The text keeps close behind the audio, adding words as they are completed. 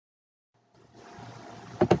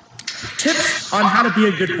Tips on how to be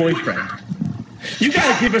a good boyfriend. You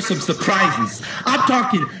gotta give her some surprises. I'm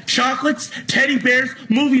talking chocolates, teddy bears,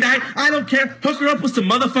 movie night, I don't care. Hook her up with some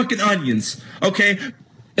motherfucking onions, okay?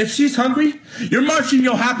 If she's hungry, you're marching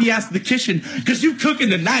your happy ass to the kitchen because you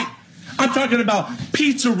cooking tonight. I'm talking about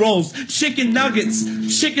pizza rolls, chicken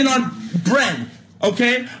nuggets, chicken on bread,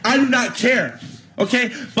 okay? I do not care,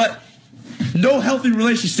 okay? But no healthy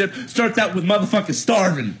relationship starts out with motherfucking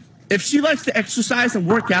starving. If she likes to exercise and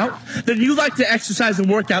work out, then you like to exercise and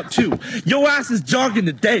work out too. Your ass is jogging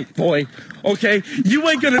today, boy, okay? You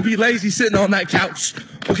ain't gonna be lazy sitting on that couch,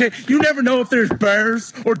 okay? You never know if there's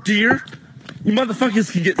bears or deer. You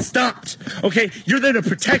motherfuckers can get stopped, okay? You're there to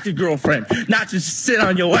protect your girlfriend, not just sit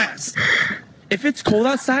on your ass. If it's cold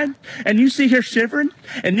outside and you see her shivering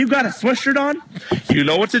and you got a sweatshirt on, you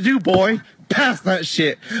know what to do, boy. Pass that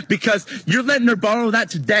shit, because you're letting her borrow that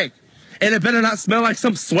today. And it better not smell like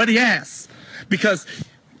some sweaty ass, because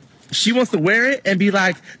she wants to wear it and be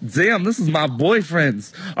like, damn, this is my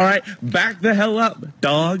boyfriend's. All right, back the hell up,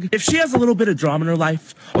 dog. If she has a little bit of drama in her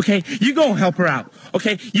life, okay, you gonna help her out,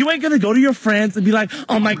 okay? You ain't gonna go to your friends and be like,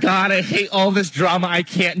 oh my God, I hate all this drama. I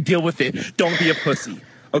can't deal with it. Don't be a pussy,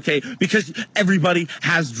 okay? Because everybody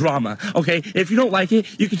has drama, okay? If you don't like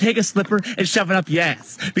it, you can take a slipper and shove it up your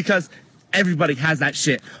ass, because everybody has that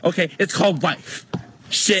shit, okay? It's called life.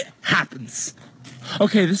 Shit happens.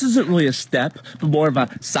 Okay, this isn't really a step, but more of a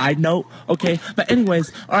side note, okay? But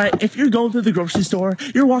anyways, alright, if you're going through the grocery store,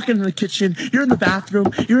 you're walking in the kitchen, you're in the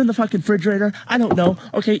bathroom, you're in the fucking refrigerator, I don't know,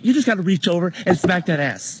 okay? You just gotta reach over and smack that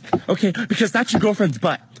ass, okay? Because that's your girlfriend's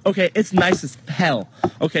butt, okay? It's nice as hell,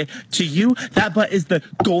 okay? To you, that butt is the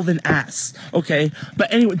golden ass, okay?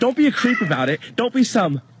 But anyway, don't be a creep about it. Don't be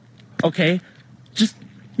some, okay? Just,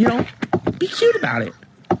 you know, be cute about it.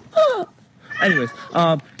 Anyways,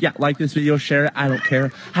 yeah, like this video, share it, I don't care.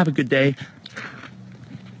 Have a good day.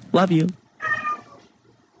 Love you.